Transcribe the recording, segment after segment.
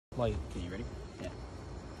like. Okay, you ready? Yeah.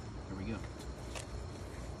 Here we go.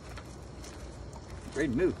 Ready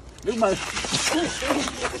to move. Move, mode.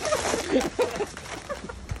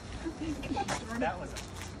 That was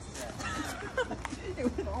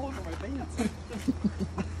It went all over my pants.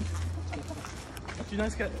 you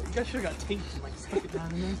guys should have got tape and like stuck it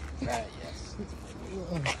down in there. Right, yes.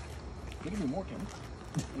 Give me more, Kim.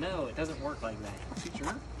 No, it doesn't work like that. You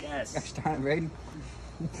sure? Yes. Next time, Raiden.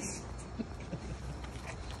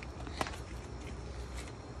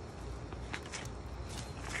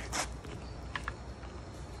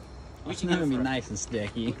 It's gonna be nice and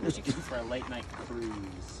sticky. We should go for a late night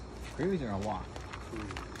cruise. Cruise or a walk?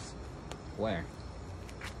 Cruise. Where?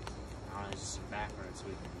 Just some back roads so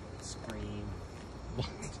we can scream.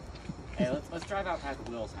 Hey, let's drive out past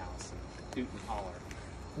Will's house and hoot and holler.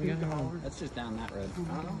 That's just down that road.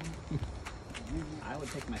 I would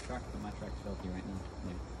take my truck, but my truck's filthy right now.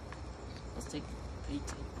 Yeah. Let's take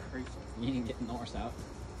cruise. You can get north out.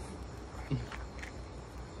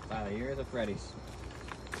 Tyler, here's a Freddy's.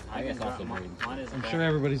 I guess also mine isn't I'm that sure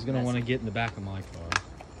everybody's gonna messy. want to get in the back of my car.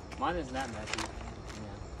 Mine isn't that messy.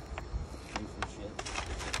 Yeah. Do some shit.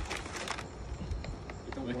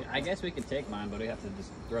 I guess we could take mine, but we have to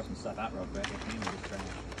just throw some stuff out real quick. It can be just trash.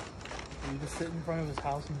 You just sit in front of his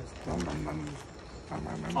house and just.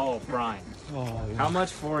 Oh, Brian. Oh, yeah. How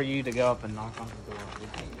much for you to go up and knock on the door?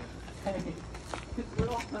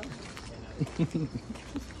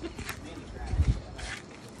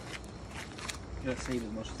 You gotta save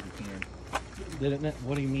as much as you can.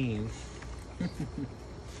 What do you mean?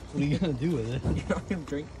 What are you gonna do with it? You're not gonna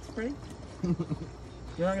drink spray? You're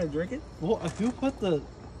not gonna drink it? Well, who put the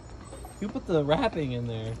wrapping in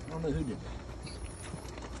there? I don't know who did that.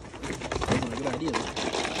 That's not a good idea.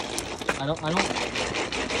 I don't.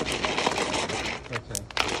 Okay.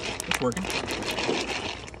 It's working. Here,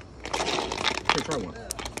 try one.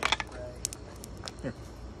 Here.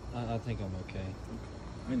 I think I'm okay.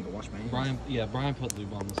 I need to go wash my hands. Brian put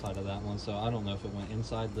lube on the side of that one, so I don't know if it went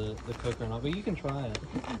inside the cook or not, but you can try it.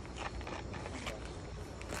 How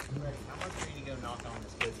much for you to go knock on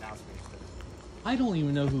this kid's house? I don't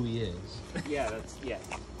even know who he is. Yeah,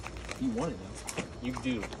 You want it though. You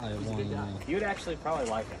do. I want to know. You would actually probably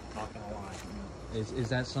like it, not gonna lie. Is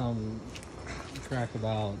that some track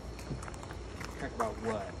about Talk about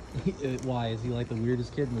what? why is he like the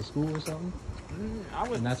weirdest kid in the school or something? I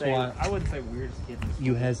wouldn't And that's say why- I wouldn't say weirdest kid in the school.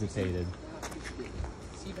 You hesitated.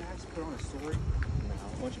 See Bax put on a story? A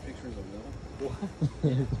bunch of pictures of Will. What?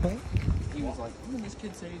 He was like, when this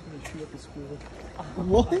kid say he's gonna shoot up the school?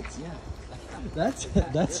 What? Yeah. That's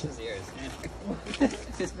This is yours.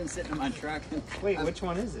 It's just been sitting in my truck. Wait, which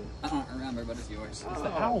one is it? I don't remember, but it's yours. It's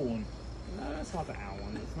the owl one. No, that's not the owl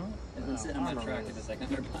one. It's not. It's been sitting in my truck. It's just like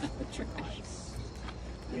under behind the trash.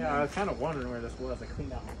 Yeah, I was kind of wondering where this was. I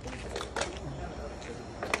cleaned out my thing.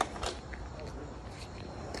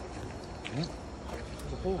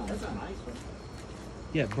 What? That's a nice one.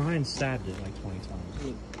 Yeah, Brian stabbed it like 20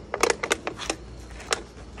 times.